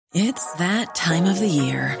It's that time of the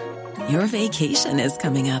year. Your vacation is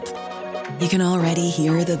coming up. You can already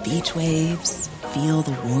hear the beach waves, feel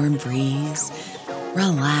the warm breeze,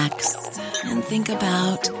 relax, and think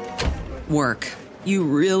about work. You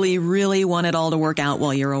really, really want it all to work out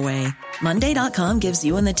while you're away. Monday.com gives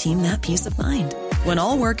you and the team that peace of mind. When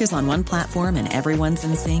all work is on one platform and everyone's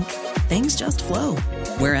in sync, things just flow.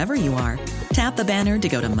 Wherever you are, tap the banner to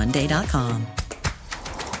go to Monday.com.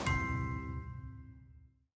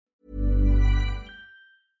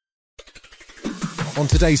 On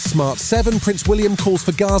today's Smart 7, Prince William calls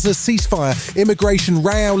for Gaza's ceasefire, immigration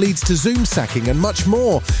row leads to Zoom sacking and much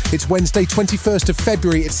more. It's Wednesday, 21st of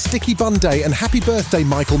February, it's Sticky Bun Day, and happy birthday,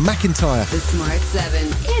 Michael McIntyre. The Smart 7,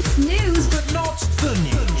 it's news, but not the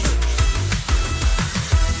news.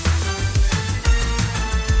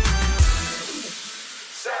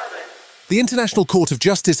 The International Court of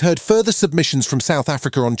Justice heard further submissions from South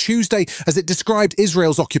Africa on Tuesday as it described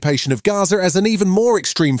Israel's occupation of Gaza as an even more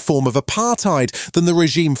extreme form of apartheid than the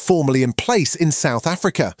regime formerly in place in South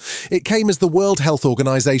Africa. It came as the World Health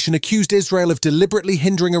Organization accused Israel of deliberately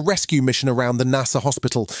hindering a rescue mission around the Nasser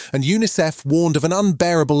hospital, and UNICEF warned of an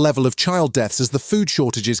unbearable level of child deaths as the food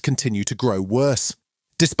shortages continue to grow worse.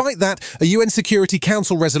 Despite that, a UN Security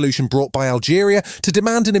Council resolution brought by Algeria to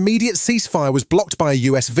demand an immediate ceasefire was blocked by a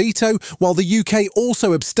US veto, while the UK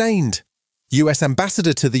also abstained. US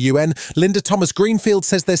Ambassador to the UN, Linda Thomas-Greenfield,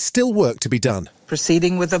 says there's still work to be done.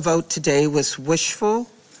 Proceeding with a vote today was wishful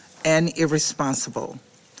and irresponsible.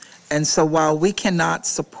 And so while we cannot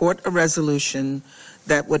support a resolution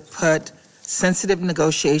that would put sensitive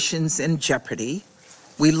negotiations in jeopardy,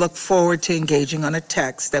 we look forward to engaging on a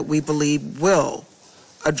text that we believe will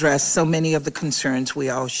address so many of the concerns we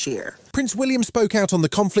all share. Prince William spoke out on the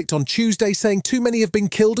conflict on Tuesday, saying too many have been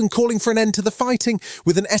killed and calling for an end to the fighting.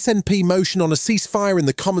 With an SNP motion on a ceasefire in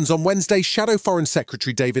the Commons on Wednesday, Shadow Foreign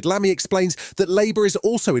Secretary David Lammy explains that Labour is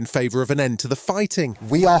also in favour of an end to the fighting.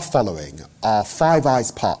 We are following our Five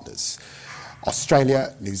Eyes partners,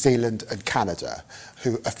 Australia, New Zealand and Canada,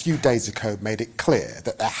 who a few days ago made it clear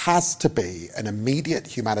that there has to be an immediate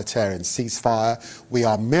humanitarian ceasefire. We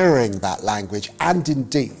are mirroring that language and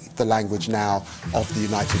indeed the language now of the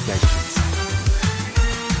United Nations.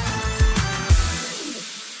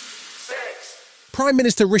 Prime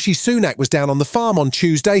Minister Rishi Sunak was down on the farm on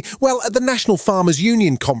Tuesday. Well, at the National Farmers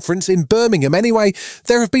Union conference in Birmingham anyway.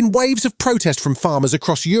 There have been waves of protest from farmers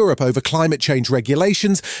across Europe over climate change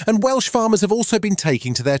regulations, and Welsh farmers have also been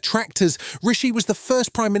taking to their tractors. Rishi was the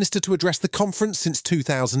first Prime Minister to address the conference since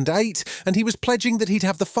 2008, and he was pledging that he'd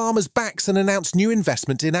have the farmers' backs and announce new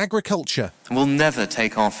investment in agriculture. We'll never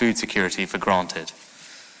take our food security for granted.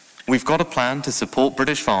 We've got a plan to support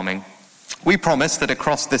British farming. We promise that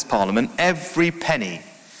across this Parliament, every penny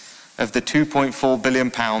of the £2.4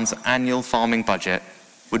 billion annual farming budget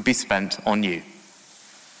would be spent on you.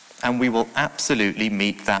 And we will absolutely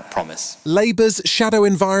meet that promise. Labour's Shadow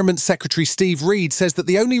Environment Secretary Steve Reed says that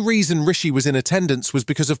the only reason Rishi was in attendance was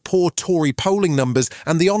because of poor Tory polling numbers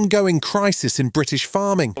and the ongoing crisis in British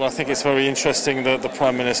farming. Well, I think it's very interesting that the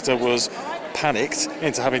Prime Minister was panicked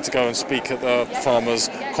into having to go and speak at the farmers'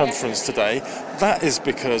 conference today. That is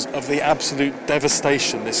because of the absolute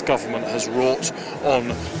devastation this government has wrought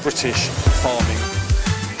on British farming.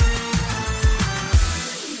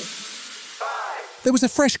 There was a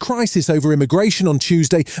fresh crisis over immigration on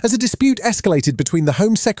Tuesday as a dispute escalated between the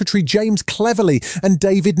Home Secretary James Cleverly and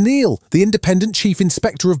David Neil, the Independent Chief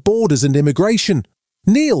Inspector of Borders and Immigration.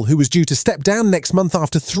 Neil, who was due to step down next month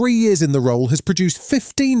after 3 years in the role, has produced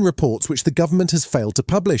 15 reports which the government has failed to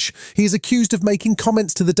publish. He is accused of making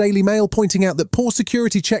comments to the Daily Mail pointing out that poor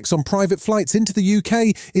security checks on private flights into the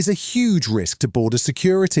UK is a huge risk to border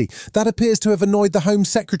security. That appears to have annoyed the Home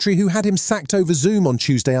Secretary, who had him sacked over Zoom on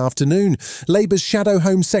Tuesday afternoon. Labour's Shadow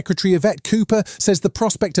Home Secretary Yvette Cooper says the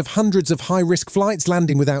prospect of hundreds of high-risk flights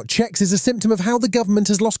landing without checks is a symptom of how the government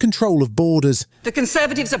has lost control of borders. The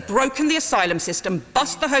Conservatives have broken the asylum system,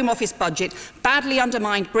 bust the Home Office budget, badly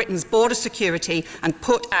undermined Britain's border security and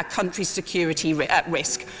put our country's security at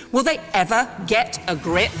risk. Will they ever get a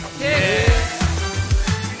grip? Yeah.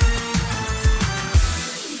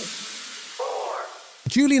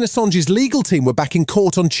 Julian Assange's legal team were back in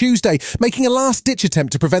court on Tuesday, making a last-ditch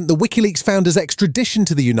attempt to prevent the WikiLeaks founder's extradition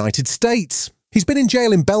to the United States. He's been in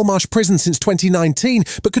jail in Belmarsh Prison since 2019,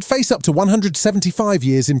 but could face up to 175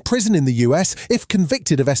 years in prison in the US if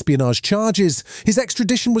convicted of espionage charges. His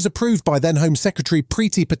extradition was approved by then Home Secretary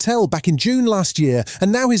Priti Patel back in June last year,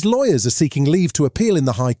 and now his lawyers are seeking leave to appeal in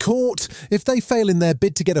the High Court. If they fail in their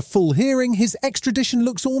bid to get a full hearing, his extradition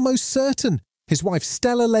looks almost certain. His wife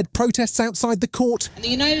Stella led protests outside the court. And the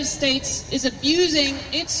United States is abusing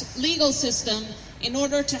its legal system in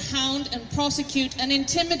order to hound and prosecute and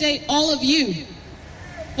intimidate all of you.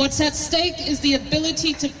 What's at stake is the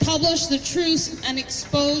ability to publish the truth and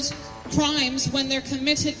expose crimes when they're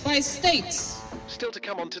committed by states. Still to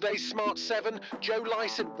come on today's Smart 7, Joe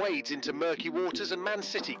Lycett wades into murky waters and Man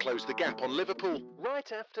City close the gap on Liverpool.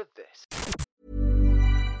 Right after this.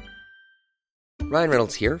 Ryan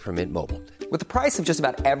Reynolds here from Mint Mobile. With the price of just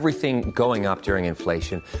about everything going up during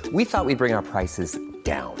inflation, we thought we'd bring our prices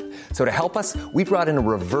down. So to help us, we brought in a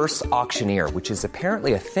reverse auctioneer, which is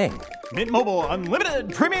apparently a thing. Mint Mobile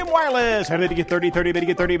Unlimited Premium Wireless. How to get 30, 30, bit to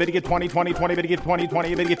get 30, bit to get 20, 20, 20, bit to get 20,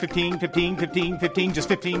 20, bit to get 15, 15, 15, 15, just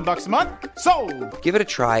 $15 a month? Sold! Give it a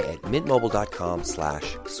try at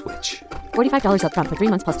mintmobile.com/switch. $45 up front for 3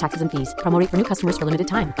 months plus taxes and fees. Promo rate for new customers for limited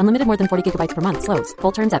time. Unlimited more than 40 gigabytes per month. Slows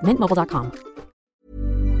full terms at mintmobile.com.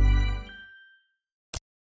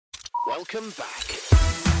 Welcome back.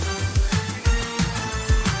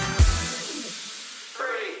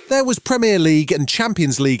 There was Premier League and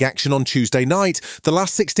Champions League action on Tuesday night. The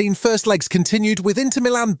last 16 first legs continued with Inter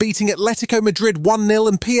Milan beating Atletico Madrid 1-0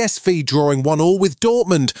 and PSV drawing 1-1 with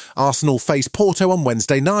Dortmund. Arsenal faced Porto on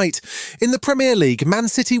Wednesday night. In the Premier League, Man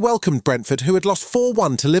City welcomed Brentford, who had lost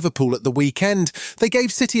 4-1 to Liverpool at the weekend. They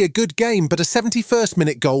gave City a good game, but a 71st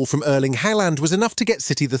minute goal from Erling Haaland was enough to get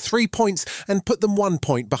City the 3 points and put them 1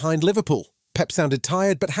 point behind Liverpool. Pep sounded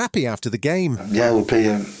tired but happy after the game. Yeah, we played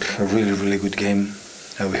a really, really good game.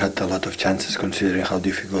 We had a lot of chances considering how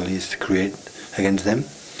difficult it is to create against them.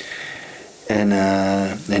 And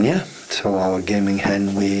yeah, so our game in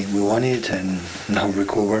hand, we won it and now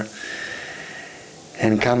recover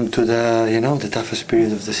and come to the toughest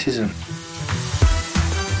period of the season.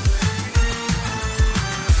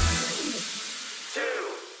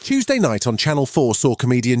 Tuesday night on Channel 4 saw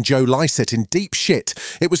comedian Joe Lycett in deep shit.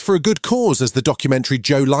 It was for a good cause as the documentary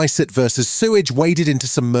Joe Lycett vs. Sewage waded into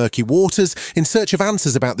some murky waters in search of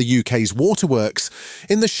answers about the UK's waterworks.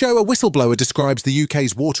 In the show, a whistleblower describes the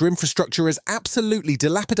UK's water infrastructure as absolutely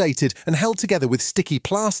dilapidated and held together with sticky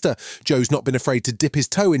plaster. Joe's not been afraid to dip his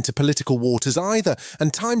toe into political waters either,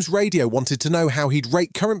 and Times Radio wanted to know how he'd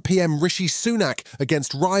rate current PM Rishi Sunak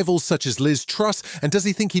against rivals such as Liz Truss, and does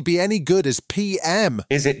he think he'd be any good as PM?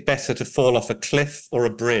 Is it better to fall off a cliff or a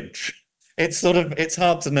bridge? It's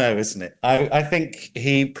hard to know, isn't it? I think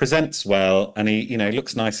he presents well and he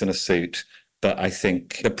looks nice in a suit, but I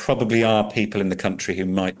think there probably are people in the country who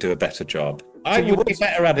might do a better job. I would be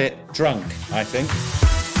better at it drunk, I think.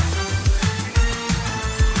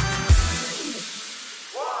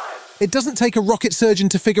 It doesn't take a rocket surgeon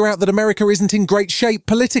to figure out that America isn't in great shape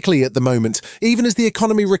politically at the moment. Even as the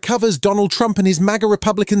economy recovers, Donald Trump and his MAGA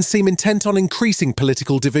Republicans seem intent on increasing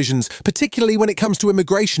political divisions, particularly when it comes to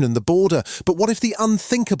immigration and the border. But what if the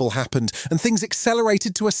unthinkable happened and things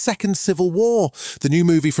accelerated to a second civil war? The new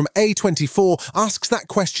movie from A24 asks that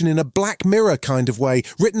question in a Black Mirror kind of way,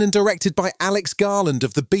 written and directed by Alex Garland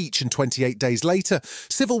of The Beach and 28 Days Later.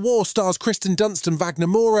 Civil War stars Kristen Dunst and Wagner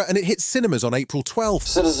Moura, and it hits cinemas on April 12th.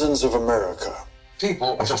 Citizens of America,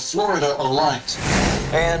 people of Florida Alliance,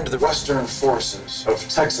 and the Western forces of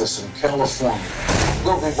Texas and California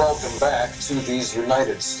will be welcomed back to these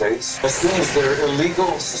United States as soon as their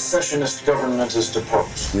illegal secessionist government is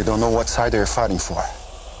deposed. You don't know what side they're fighting for.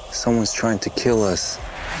 Someone's trying to kill us.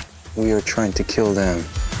 We are trying to kill them.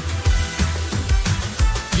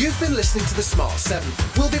 You've been listening to The Smart 7.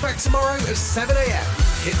 We'll be back tomorrow at 7 a.m.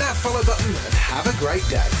 Hit that follow button and have a great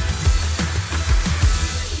day.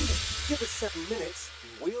 Give us 7 minutes,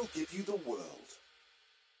 and we'll give you the world.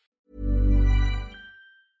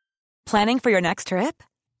 Planning for your next trip?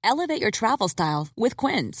 Elevate your travel style with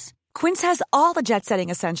Quince. Quince has all the jet-setting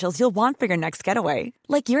essentials you'll want for your next getaway,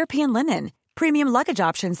 like European linen, premium luggage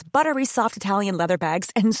options, buttery soft Italian leather bags,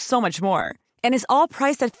 and so much more. And is all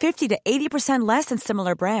priced at 50 to 80% less than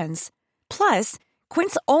similar brands. Plus,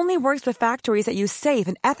 Quince only works with factories that use safe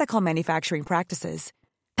and ethical manufacturing practices.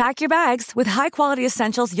 Pack your bags with high-quality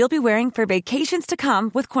essentials you'll be wearing for vacations to come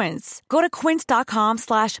with Quince. Go to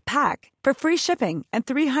quince.com/pack for free shipping and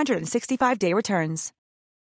 365-day returns.